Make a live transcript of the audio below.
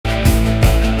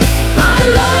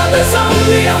was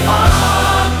only a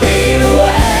heartbeat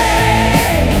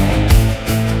away.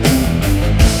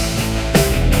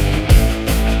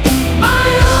 My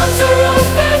arms are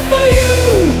open for you,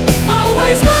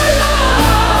 always my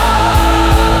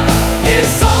love is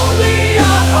only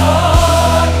a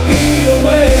heartbeat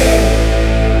away.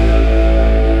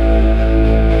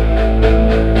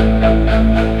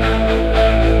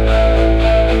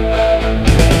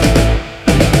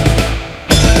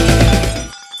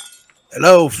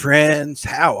 Hello, friends.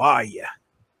 How are you?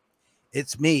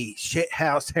 It's me,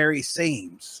 Shithouse Harry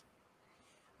Seams,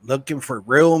 looking for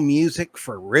real music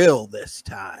for real this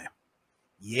time.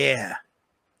 Yeah.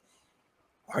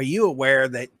 Are you aware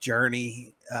that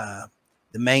Journey, the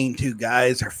main two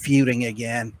guys, are feuding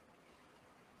again?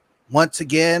 Once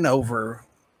again over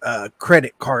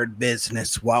credit card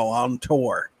business while on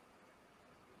tour.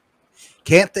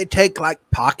 Can't they take like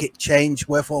pocket change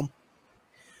with them?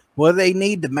 What do they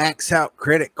need to max out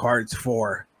credit cards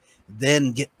for,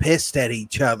 then get pissed at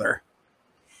each other?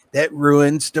 That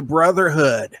ruins the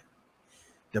brotherhood.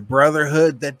 The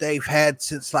brotherhood that they've had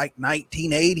since like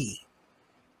 1980.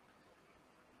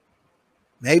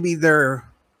 Maybe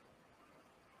their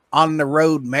on the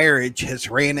road marriage has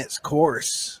ran its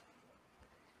course.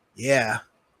 Yeah.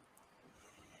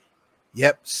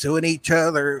 Yep, suing each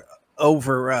other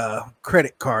over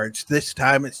credit cards. This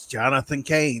time it's Jonathan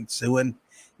Caine suing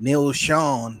Neal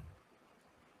Schon.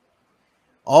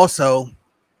 Also,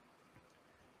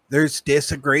 there's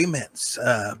disagreements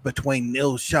between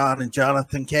Neal Schon and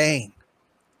Jonathan Caine.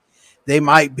 They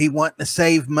might be wanting to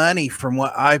save money from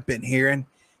what I've been hearing.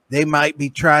 They might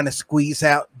be trying to squeeze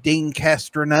out Dean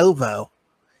Castronovo,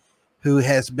 who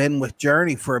has been with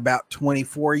Journey for about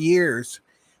 24 years.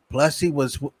 Plus, he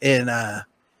was in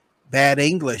Bad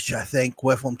English, I think,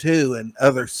 with them too, and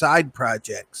other side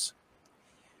projects.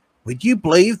 Would you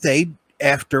believe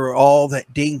after all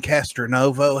that Dean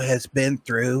Castronovo has been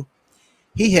through,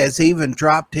 he has even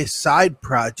dropped his side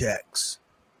projects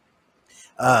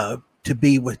to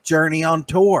be with Journey on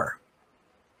tour.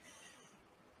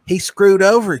 He screwed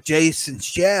over Jason's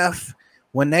Jeff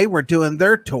when they were doing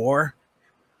their tour.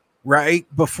 Right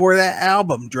before that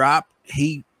album dropped,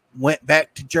 he went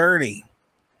back to Journey.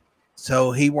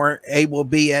 So he weren't able to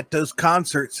be at those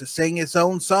concerts to sing his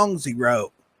own songs he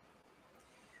wrote.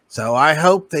 So I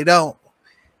hope they don't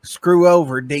screw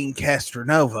over Dean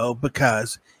Castronovo,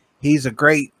 because he's a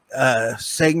great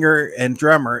singer and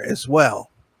drummer as well.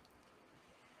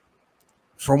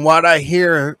 From what I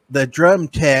hear, the drum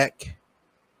tech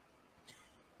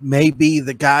may be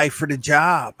the guy for the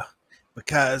job,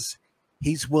 because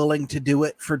he's willing to do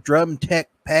it for drum tech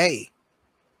pay.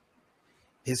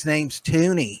 His name's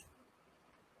Toonie.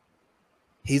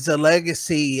 He's a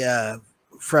legacy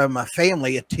from a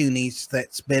family of Toonies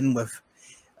that's been with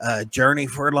Journey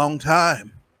for a long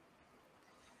time.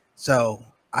 So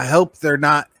I hope they're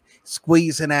not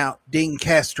squeezing out Dean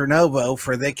Castronovo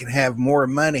for they can have more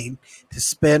money to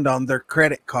spend on their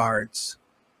credit cards.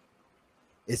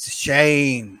 It's a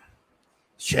shame.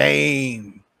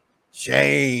 Shame.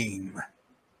 Shame.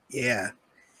 Yeah.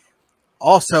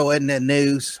 Also in the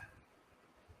news,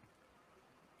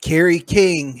 Kerry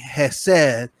King has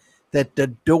said that the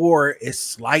door is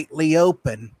slightly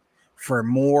open for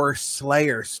more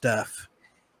Slayer stuff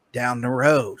down the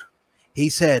road. He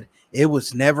said it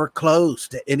was never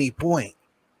closed at any point.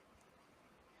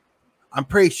 I'm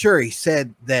pretty sure he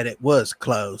said that it was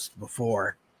closed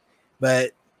before,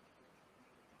 but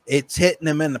it's hitting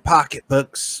him in the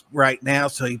pocketbooks right now,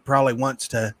 so he probably wants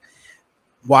to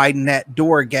widen that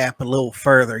door gap a little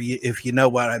further, if you know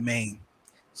what I mean.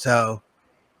 So,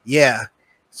 yeah.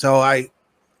 So I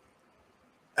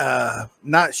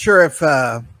not sure if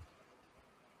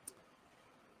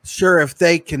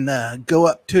they can go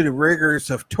up to the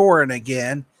rigors of touring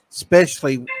again,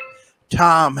 especially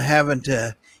Tom having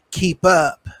to keep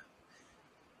up.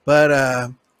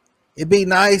 But it'd be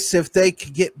nice if they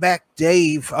could get back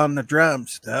Dave on the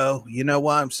drums, though. You know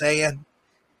what I'm saying?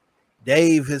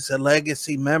 Dave is a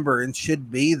legacy member and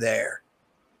should be there.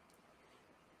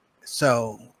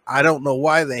 So I don't know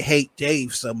why they hate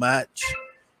Dave so much.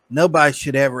 Nobody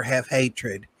should ever have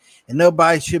hatred. And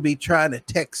nobody should be trying to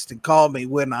text and call me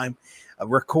when I'm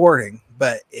recording,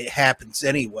 but it happens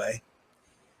anyway.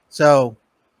 So,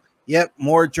 yep,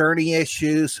 more Journey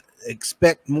issues.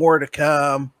 Expect more to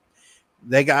come.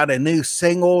 They got a new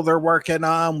single they're working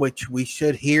on, which we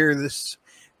should hear this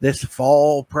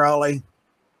fall probably.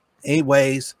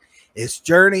 Anyways, is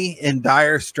Journey in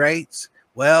dire straits?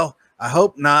 Well, I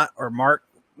hope not, or Mark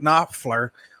Knopfler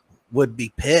would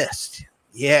be pissed.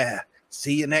 Yeah,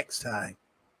 see you next time.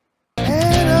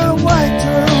 And a white